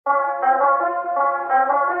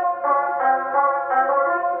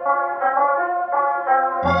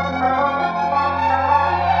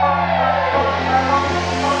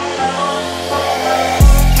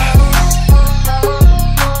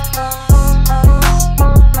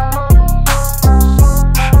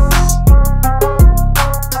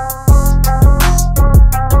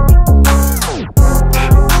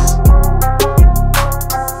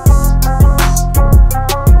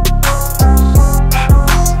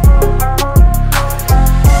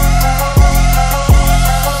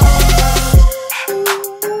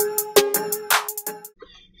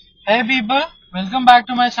Hey people, welcome back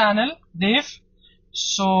to my channel, D.E.V.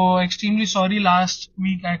 So extremely sorry last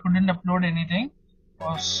week I couldn't upload anything.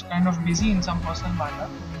 Was kind of busy in some personal matter.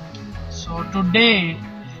 So today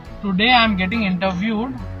I'm getting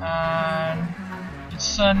interviewed and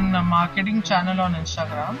it's a marketing channel on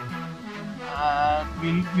Instagram.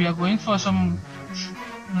 We are going for some,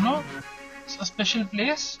 a special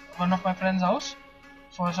place, one of my friend's house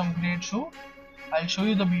for some great shoot. I'll show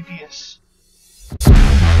you the BTS.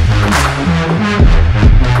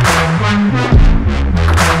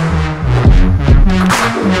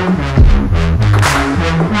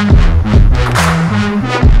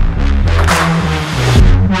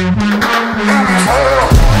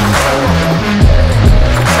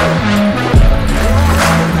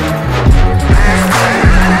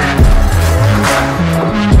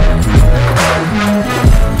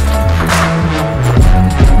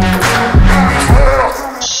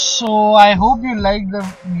 So I hope you liked the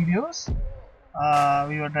videos.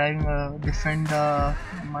 We were driving a Defender,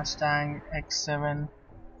 Mustang X7.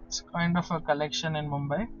 It's kind of a collection in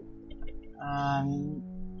Mumbai. And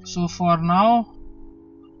so for now,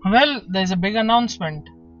 well, there's a big announcement.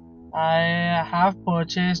 I have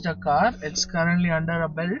purchased a car. It's currently under a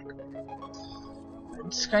belt.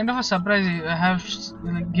 It's kind of a surprise. I have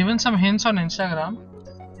given some hints on Instagram.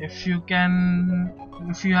 If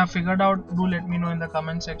you have figured out, do let me know in the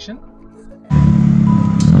comment section.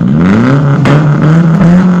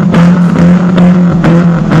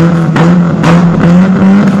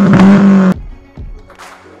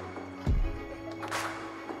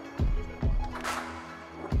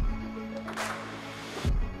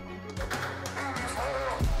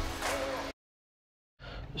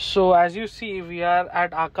 So as you see, we are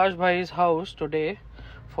at Akash Bhai's house today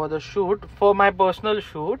for the shoot, for my personal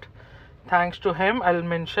shoot. Thanks to him, I'll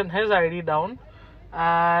mention his ID down.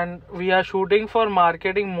 And we are shooting for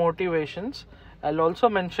marketing motivations. I'll also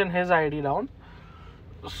mention his ID down.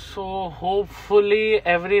 So hopefully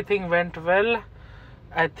everything went well.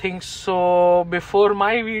 I think so. Before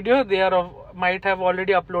my video, they might have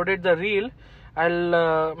already uploaded the reel.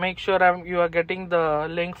 I'll make sure you are getting the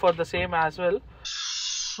link for the same as well.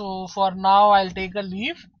 So for now, I'll take a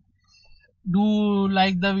leave. Do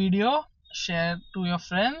like the video, share to your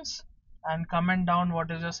friends, and comment down what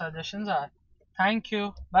is your suggestions are. Thank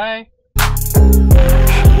you. Bye.